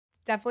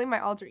definitely my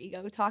alter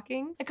ego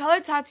talking. I call her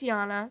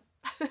Tatiana.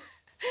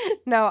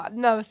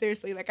 No,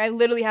 seriously, like, I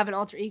literally have an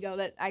alter ego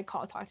that I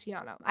call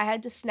Tatiana. I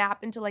had to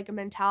snap into, like, a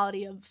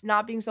mentality of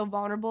not being so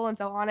vulnerable and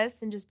so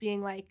honest and just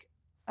being like,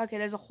 "Okay,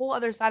 there's a whole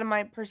other side of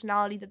my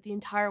personality that the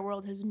entire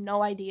world has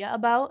no idea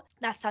about."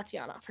 That's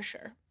Tatiana for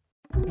sure.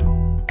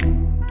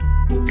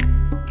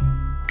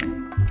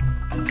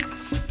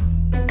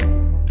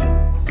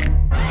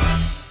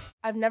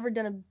 I've never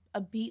done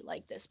a beat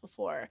like this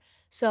before,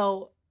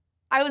 so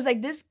I was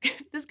like, this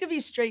could be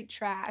straight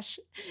trash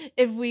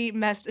if we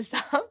mess this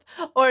up,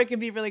 or it could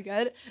be really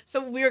good.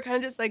 So we were kinda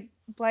just, like,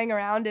 playing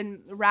around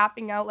and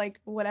rapping out, like,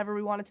 whatever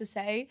we wanted to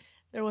say.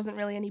 There wasn't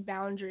really any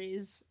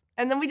boundaries.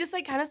 And then we just,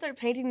 like, kinda start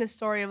painting this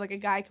story of, like, a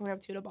guy coming up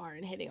to you at a bar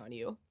and hitting on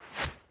you.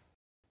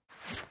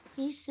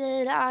 He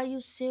said, "Are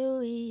you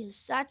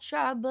serious? I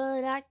try,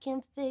 but I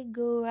can't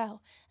figure out.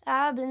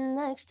 I've been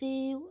next to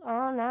you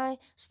all night,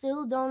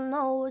 still don't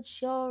know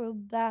what you're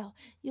about.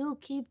 You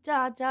keep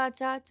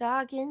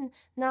talking,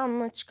 not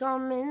much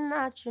coming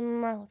out your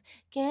mouth.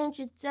 Can't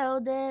you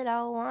tell that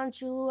I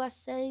want you?" I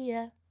say,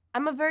 "Yeah."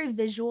 I'm a very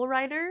visual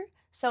writer,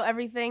 so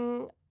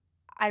everything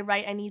I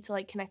write, I need to,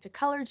 like, connect a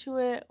color to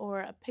it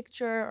or a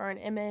picture or an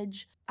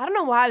image. I don't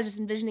know why I was just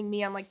envisioning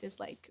me on, like, this,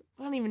 like,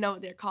 I don't even know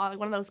what they're called, like,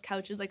 one of those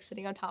couches, like,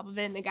 sitting on top of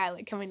it and a guy,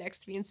 like, coming next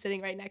to me and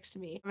sitting right next to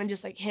me, and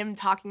just, like, him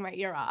talking my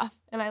ear off,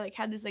 and I, like,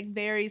 had this, like,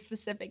 very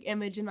specific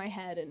image in my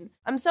head, and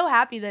I'm so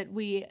happy that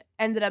we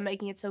ended up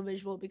making it so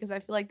visual because I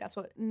feel like that's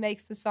what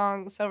makes the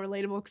song so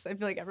relatable because I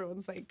feel like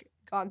everyone's, like,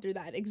 gone through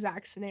that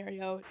exact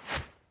scenario.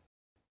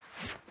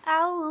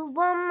 I would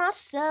want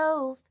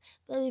myself,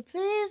 baby,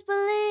 please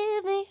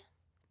believe me.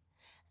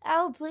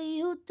 I'll put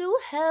you through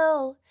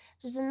hell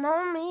just to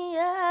know me,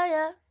 yeah,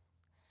 yeah.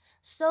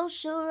 So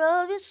sure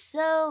of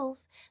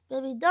yourself,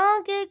 baby,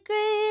 don't get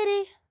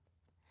greedy.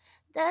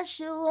 That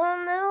shit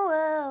won't end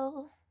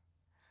well.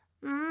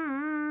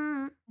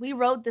 We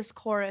wrote this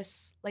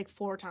chorus like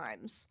 4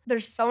 times.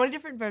 There's so many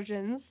different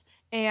versions,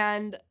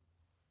 and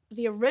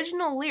the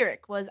original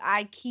lyric was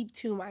 "I keep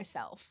to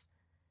myself,"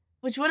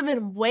 which would have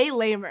been way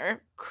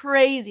lamer,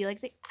 crazy, like,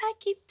 say, "I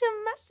keep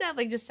to myself,"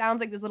 like, just sounds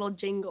like this little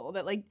jingle,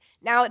 but, like,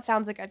 now it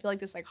sounds like I feel like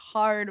this, like,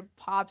 hard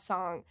pop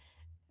song,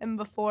 and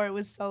before it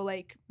was so,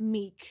 like,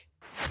 meek.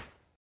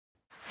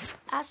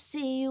 I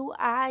see you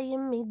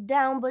eyeing me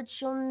down,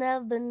 but you'll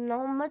never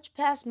know much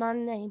past my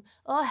name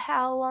or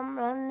how I'm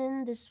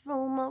running this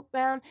room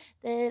around,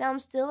 that I'm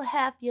still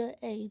half your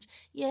age.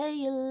 Yeah,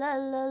 you're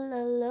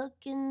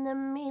looking at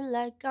me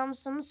like I'm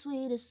some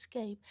sweet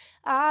escape.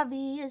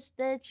 Obvious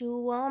that you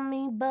want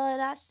me, but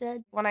I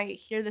said, when I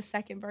hear the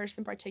second verse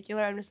in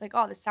particular, I'm just like,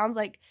 oh, this sounds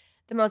like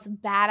the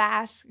most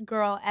badass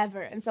girl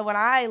ever. And so when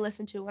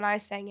I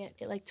sang it,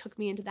 it like took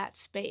me into that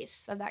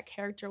space of that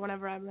character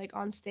whenever I'm like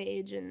on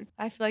stage, and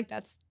I feel like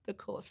that's the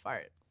coolest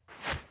part.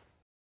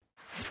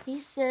 He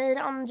said,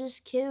 "I'm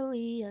just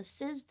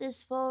curious, is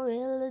this for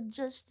real or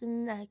just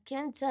an act?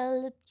 Can't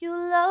tell if you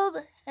love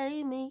or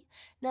hate me.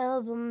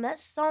 Never met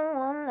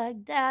someone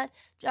like that.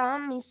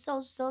 Drive me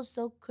so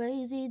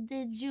crazy.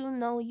 Did you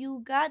know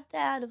you got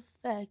that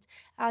effect?"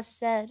 I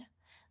said,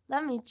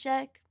 "Let me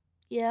check."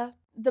 Yeah.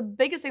 The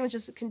biggest thing was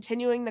just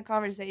continuing the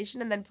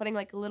conversation and then putting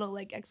like a little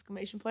like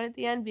exclamation point at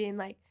the end, being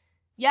like,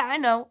 "Yeah, I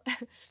know."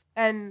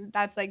 And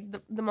that's like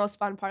the most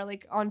fun part.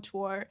 Like on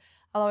tour,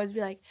 I'll always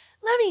be like,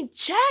 "Let me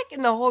check,"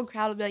 and the whole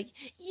crowd will be like,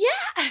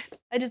 "Yeah."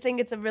 I just think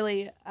it's a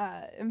really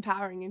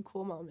empowering and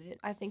cool moment.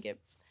 I think it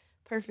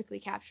perfectly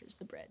captures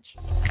the bridge.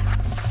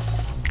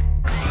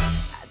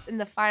 In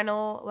the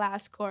final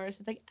last chorus,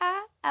 it's like,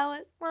 I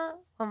would want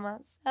for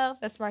myself.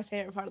 That's my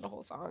favorite part of the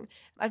whole song.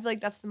 I feel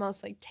like that's the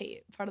most like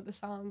Tate part of the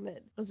song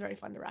that was very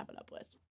fun to wrap it up with.